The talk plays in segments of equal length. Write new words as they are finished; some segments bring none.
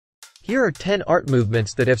Here are 10 art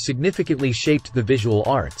movements that have significantly shaped the visual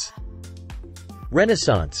arts.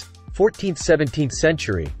 Renaissance, 14th–17th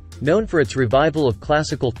century. Known for its revival of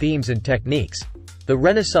classical themes and techniques, the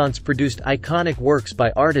Renaissance produced iconic works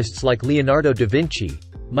by artists like Leonardo da Vinci,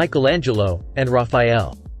 Michelangelo, and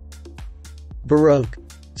Raphael. Baroque,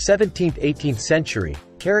 17th–18th century.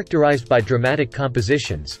 Characterized by dramatic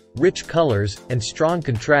compositions, rich colors, and strong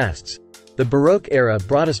contrasts, the Baroque era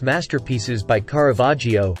brought us masterpieces by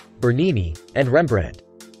Caravaggio, Bernini, and Rembrandt.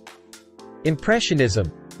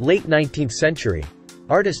 Impressionism, late 19th century.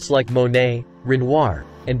 Artists like Monet, Renoir,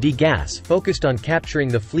 and Degas focused on capturing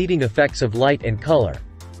the fleeting effects of light and color,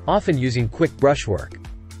 often using quick brushwork.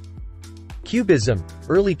 Cubism,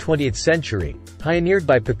 early 20th century. Pioneered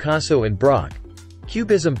by Picasso and Braque,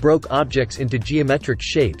 Cubism broke objects into geometric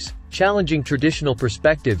shapes, challenging traditional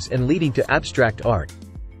perspectives and leading to abstract art.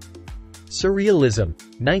 Surrealism,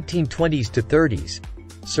 1920s to 30s.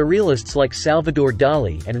 Surrealists like Salvador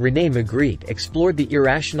Dali and René Magritte explored the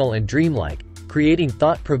irrational and dreamlike, creating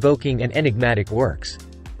thought-provoking and enigmatic works.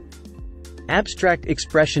 Abstract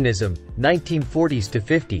Expressionism, 1940s to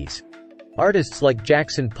 50s. Artists like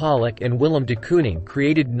Jackson Pollock and Willem de Kooning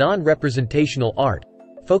created non-representational art,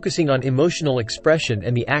 focusing on emotional expression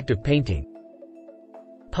and the act of painting.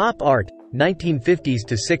 Pop art, 1950s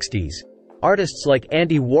to 60s. Artists like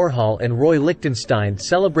Andy Warhol and Roy Lichtenstein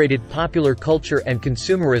celebrated popular culture and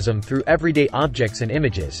consumerism through everyday objects and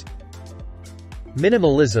images.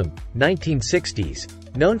 Minimalism,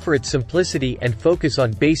 1960s. Known for its simplicity and focus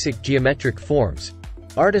on basic geometric forms,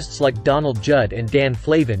 artists like Donald Judd and Dan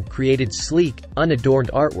Flavin created sleek, unadorned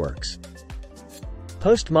artworks.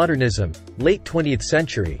 Postmodernism, late 20th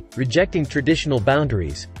century. Rejecting traditional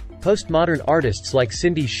boundaries, postmodern artists like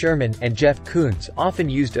Cindy Sherman and Jeff Koons often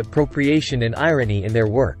used appropriation and irony in their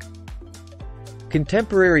work.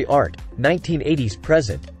 Contemporary art, 1980s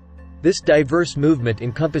present. This diverse movement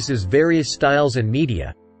encompasses various styles and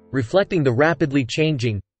media, reflecting the rapidly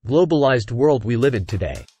changing, globalized world we live in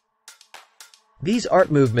today. These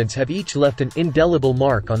art movements have each left an indelible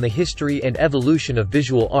mark on the history and evolution of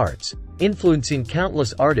visual arts, influencing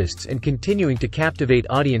countless artists and continuing to captivate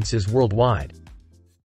audiences worldwide.